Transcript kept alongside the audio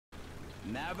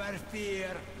Never fear,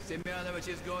 Semyonovich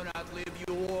is going to outlive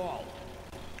you all.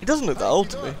 He doesn't look that old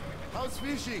to me. How's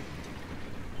fishing?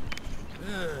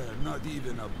 Not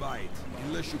even a bite,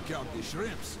 unless you count the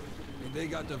shrimps. And they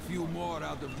got a few more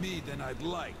out of me than I'd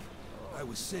like. I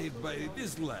was saved by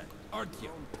this lad, Artyom.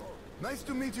 Nice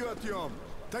to meet you, Artyom.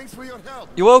 Thanks for your help.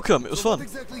 You're welcome. It was What fun.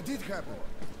 exactly did happen?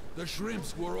 The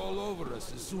shrimps were all over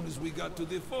us as soon as we got to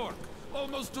the fork.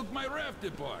 Almost took my raft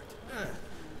apart.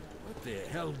 What the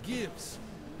hell gives?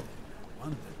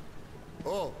 Wonder.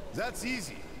 Oh, that's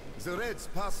easy. The Reds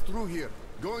passed through here,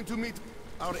 going to meet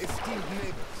our esteemed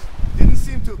neighbors. Didn't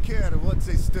seem to care what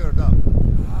they stirred up.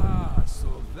 Ah, so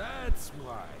that's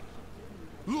why.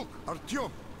 Look,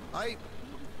 Artyom, I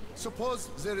suppose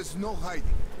there is no hiding.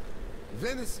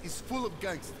 Venice is full of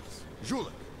gangsters.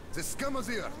 Julek, the scum of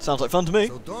the earth. Sounds like fun to me.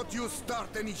 So don't you start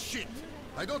any shit.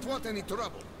 I don't want any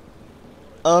trouble.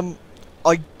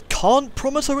 I can't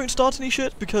promise I won't start any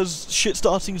shit because shit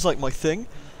starting is like my thing.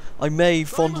 I may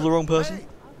fondle the wrong person. Hey,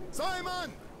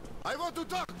 Simon! I want to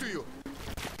talk to you.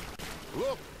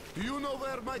 Look, do you know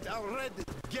where might our red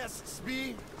guests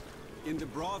be? In the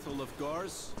brothel, of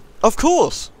course. Of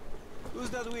course. Who's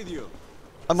that with you?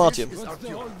 I'm Artyom. This is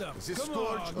Artyom, the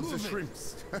storage of the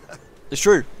shrimps. It's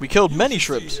true. We killed many See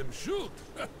shrimps. him shoot.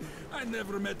 I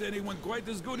never met anyone quite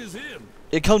as good as him.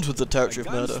 It comes with the A territory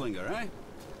of murder. gunslinger, eh?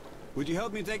 Would you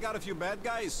help me take out a few bad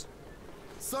guys?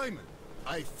 Simon,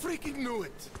 I freaking knew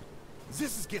it.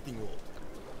 This is getting old.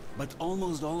 But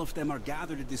almost all of them are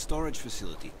gathered at the storage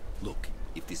facility. Look,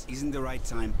 if this isn't the right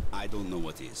time, I don't know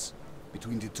what is.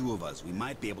 Between the two of us, we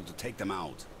might be able to take them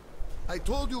out. I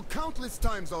told you countless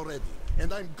times already,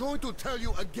 and I'm going to tell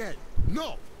you again.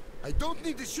 No! I don't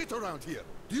need this shit around here.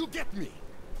 Do you get me?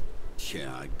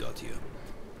 Yeah, I got you.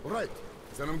 Right.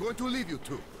 Then I'm going to leave you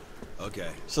two.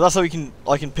 Okay. So that's how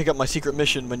I can pick up my secret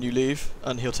mission when you leave,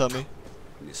 and he'll tell me.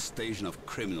 This station of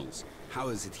criminals. How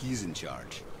is it he's in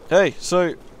charge? Hey,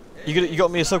 so you got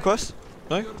me a sub quest?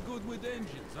 No? You're good with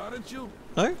engines, aren't you?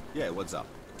 No? Yeah, what's up?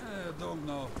 Don't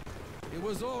know. It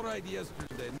was all right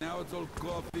yesterday. Now it's all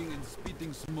coughing and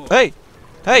spitting smoke. Hey,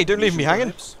 hey! Don't leave me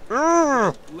hanging. Perhaps?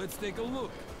 Urgh. Let's take a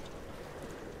look.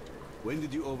 When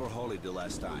did you overhaul it the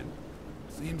last time?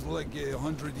 Seems like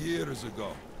 100 years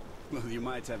ago. Well, you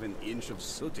might have an inch of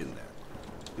soot in there.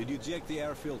 Did you check the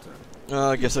air filter?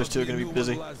 I guess those two are We going to knew be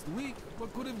busy. one last week.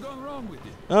 What could have gone wrong with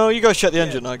it? Oh, you guys check the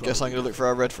engine. I guess I'm going to look for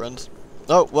our red friends.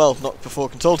 Oh, well, not before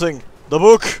consulting the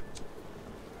book.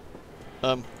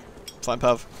 Fine,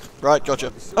 Pav. Right,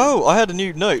 gotcha. Oh, I had a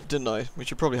new note, didn't I? We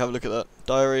should probably have a look at that.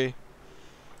 Diary.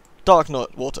 Dark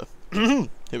Night Water. Here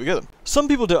we go then. Some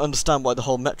people don't understand why the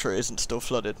whole metro isn't still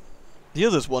flooded. The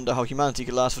others wonder how humanity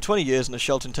could last for 20 years in a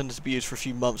shelter intended to be used for a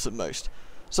few months at most.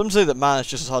 Some say that man is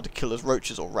just as hard to kill as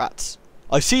roaches or rats.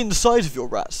 I've seen the size of your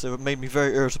rats, they made me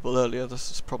very irritable earlier. This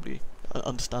is probably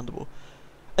understandable.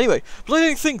 Anyway, but I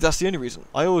don't think that's the only reason.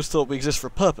 I always thought we exist for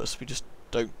a purpose, we just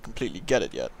don't completely get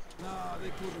it yet. Nah, they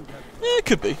couldn't have. Yeah, it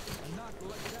could be.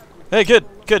 Hey kid,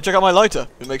 check out my lighter.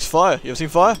 It makes fire. You ever seen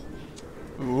fire?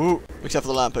 Ooh, except for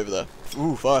the lamp over there.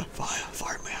 Ooh, fire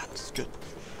in my hands. It's good.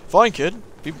 Fine kid,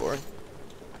 be boring.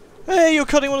 Hey, you're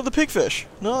cutting one of the pigfish.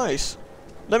 Nice.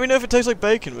 Let me know if it tastes like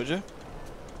bacon, would you?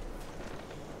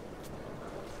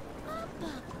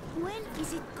 Papa, when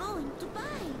is it going to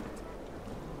bite?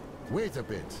 Wait a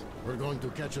bit. We're going to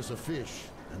catch us a fish,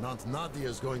 and Aunt Nadia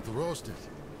is going to roast it.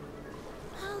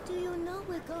 How do you know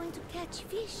we're going to catch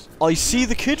fish? I see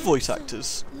the kid voice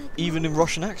actors, even in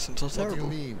Russian accents. Are What do you terrible.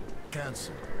 mean,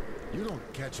 cancer? You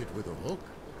don't catch it with a hook.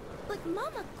 But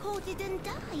Mama caught it and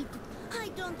died. I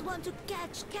don't want to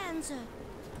catch cancer.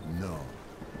 No,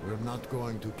 we're not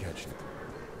going to catch it.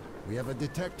 We have a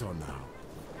detector now.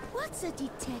 What's a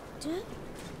detector?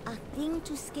 A thing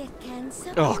to scare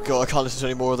cancer? Oh god, I can't listen to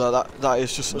any more of that. That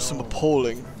is just some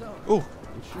appalling. Ooh,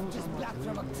 I'm just back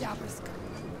from Oktyabrsk.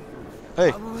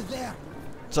 hey, While we were there,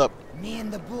 what's up? me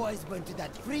and the boys went to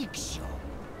that freak show.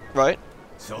 Right?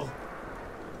 So?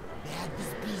 They had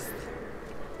this beast there,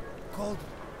 called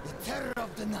the Terror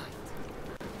of the Night.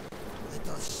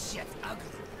 Little shit,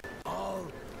 ugly, all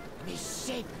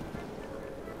misshapen.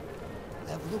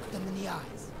 I've looked them in the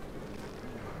eyes.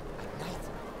 At night,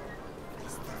 I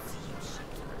still see him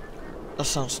shake. That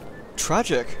sounds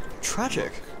tragic.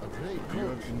 Tragic. A great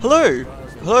coat.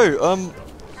 Hello,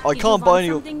 I can't buy any.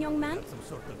 Something, young man?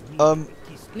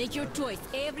 Make your choice.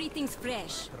 Everything's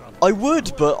fresh. I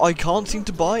would, but I can't seem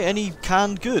to buy any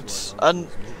canned goods. And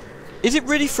is it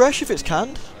really fresh if it's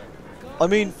canned? I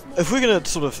mean, if we're gonna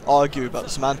sort of argue about the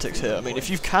semantics here, I mean, if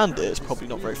you've canned it, it's probably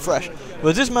not very fresh.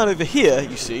 Whereas this man over here,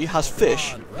 you see, has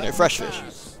fish, fresh fish.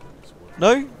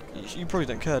 No? You probably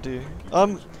don't care, do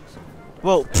you?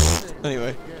 Well,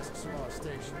 anyway.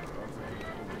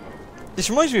 This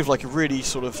reminds me of like a really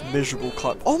sort of miserable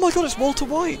kind. Oh my god, it's Walter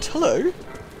White! Hello!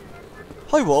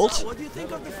 Hi, Walt. What do you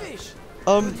think of the fish?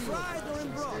 Fried or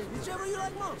in broth, whichever you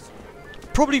like most.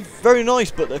 Probably very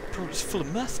nice, but they're probably just full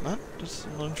of meth, man. Just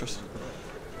not interested.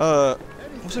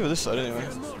 What's over this side anyway?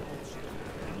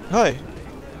 Hi.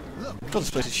 God,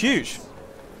 this place is huge.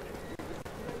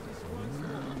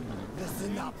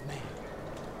 Listen up, man.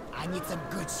 I need some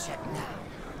good shit now.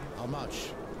 How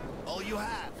much? All you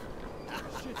have.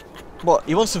 What?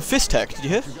 You want some fist tech? Did you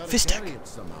hear? You gotta Fist tech. carry it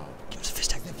somehow. Give me some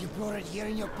fist tech. If you brought it here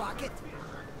in your pocket,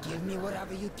 give me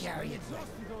whatever you carry it with.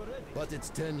 But it's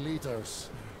 10 liters.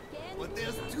 But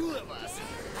there's 2 of us.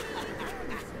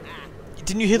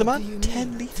 Didn't you hear the What do man? you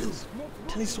 10 need? liters.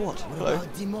 10 liters what? What Hello?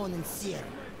 about Dimon and Sierra?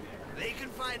 They can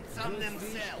find some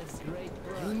themselves.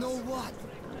 You know what?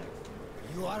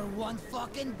 You are one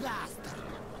fucking bastard.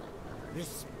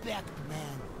 Respect,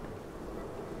 man.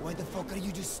 Why the fuck are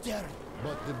you just staring?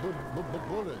 But the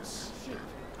bullets.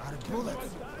 Our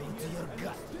bullets go to your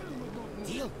gut.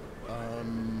 Deal?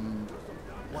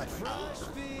 What?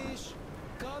 Fish,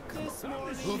 got this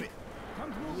morning. Move it.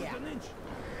 Can't move Yeah. an inch.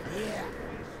 Yeah.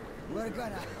 We're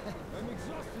gonna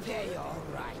pay all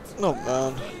right. Oh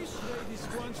man. Fish ladies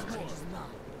once more.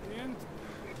 And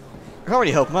I can't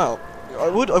really help him out. I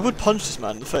would punch this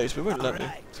man in the face, but he won't let me.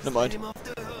 Never mind.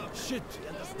 shit.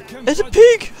 It's a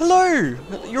pig! Hello!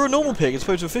 You're a normal pig as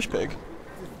opposed to a fish pig.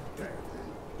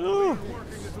 Oh.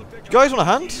 You guys want a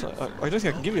hand? I don't think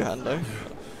I can give you a hand though.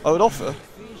 I would offer.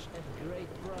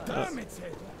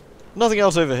 Nothing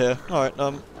else over here. Alright,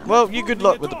 well, you good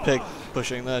luck with the pig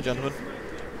pushing there, gentlemen.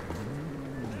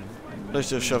 Those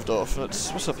two have shoved off.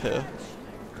 What's up here?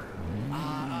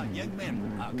 Young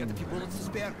man, got a few bullets to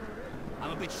spare?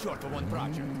 I'm a bit short for one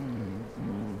project.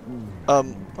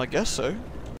 I guess so.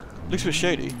 Looks a bit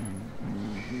shady.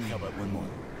 How about one more?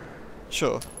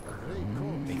 Sure.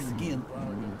 Thanks again.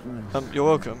 You're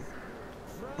welcome.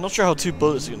 I'm not sure how 2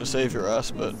 bullets are going to save your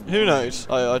ass, but who knows?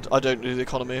 I don't do the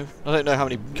economy. I don't know how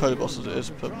many colobosses it is,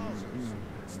 but...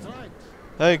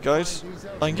 Hey guys,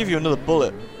 I can give you another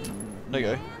bullet. There you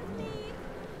go.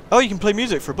 Oh, you can play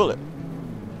music for a bullet.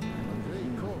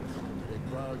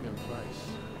 Big bargain price.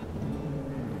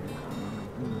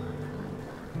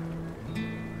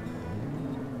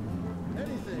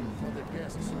 Anything for the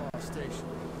guests' station.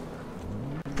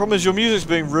 Problem is, your music's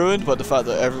being ruined by the fact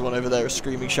that everyone over there is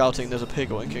screaming, shouting, there's a pig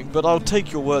oinking. But I'll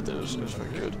take your word that it was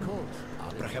very good.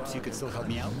 Perhaps you could still help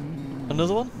me out?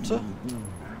 Another one, sir?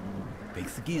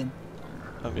 Thanks again.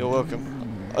 You're welcome.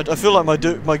 I feel like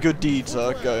my good deeds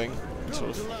are going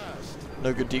sort of...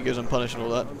 No good deed goes unpunished and all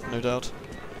that, no doubt.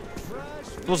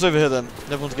 What's over here then?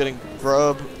 Everyone's getting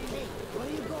grub.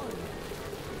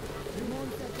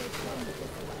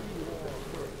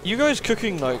 You guys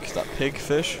cooking like that pig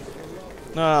fish?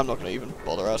 Nah, I'm not gonna even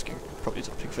bother asking. Probably it's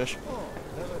a pig fish.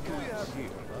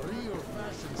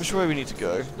 Which way we need to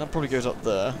go? That probably goes up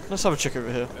there. Let's have a check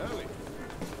over here.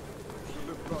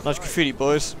 Nice graffiti,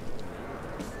 boys.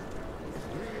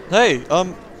 Hey,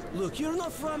 look, you're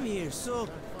not from here, so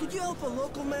could you help a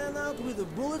local man out with a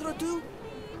bullet or two?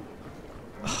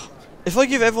 if I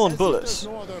give everyone bullets...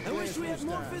 I wish we had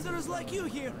more visitors like you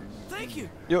here. Thank you.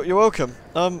 You're welcome.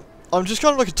 I'm just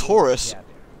kind of like a tourist.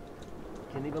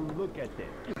 Can even look at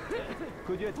it.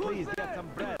 Could you please get some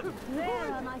bread?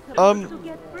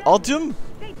 I'll do 'em.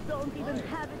 They don't even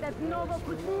have it at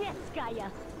Novokuznetskaya.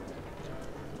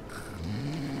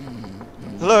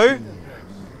 Hello?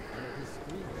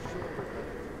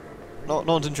 No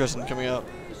one's interested in coming out.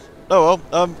 Oh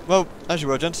well, well, as you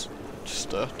were, gents. Just,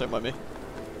 don't mind me.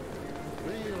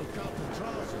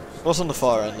 What's on the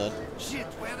far end then?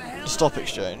 The stop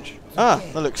exchange. Ah,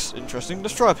 that looks interesting.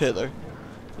 Let's try up here though.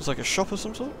 It's like a shop of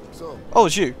some sort? So, oh,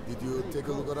 it's you. Did you take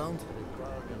a look around?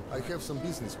 I have some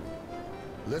business with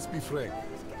you. Let's be frank.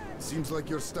 Seems like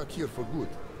you're stuck here for good.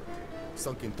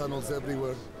 Sunken tunnels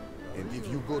everywhere. And if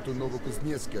you go to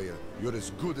Novokuznetskaya, you're as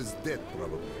good as dead,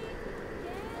 probably.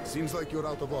 Seems like you're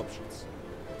out of options.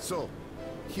 So,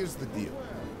 here's the deal.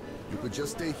 You could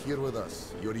just stay here with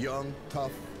us. You're young,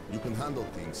 tough, you can handle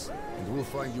things, and we'll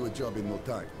find you a job in no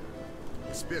time.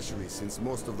 Especially since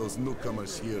most of those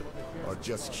newcomers here are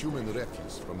just human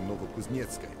refuse from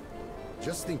Novokuznetskaya.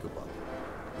 Just think about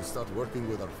it. You start working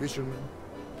with our fishermen,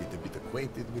 get a bit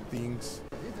acquainted with things,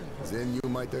 then you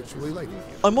might actually like it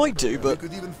here. I might do, but... We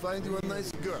could even find you a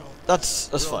nice girl. That's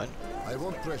fine. I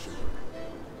won't pressure you.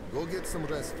 Go get some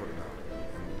rest for now,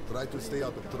 and try to stay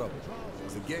out of trouble.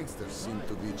 The gangsters seem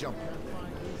to be jumping.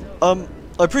 I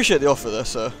appreciate the offer there,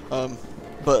 sir.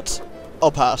 But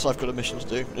I'll pass. I've got a mission to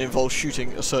do. It involves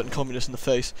shooting a certain communist in the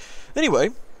face. Anyway,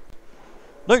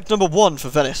 Note number 1 for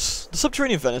Venice. The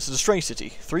subterranean Venice is a strange city.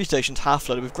 3 stations half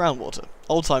flooded with groundwater.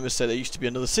 Old timers say there used to be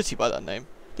another city by that name.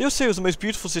 They also say it was the most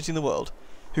beautiful city in the world.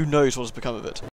 Who knows what has become of it?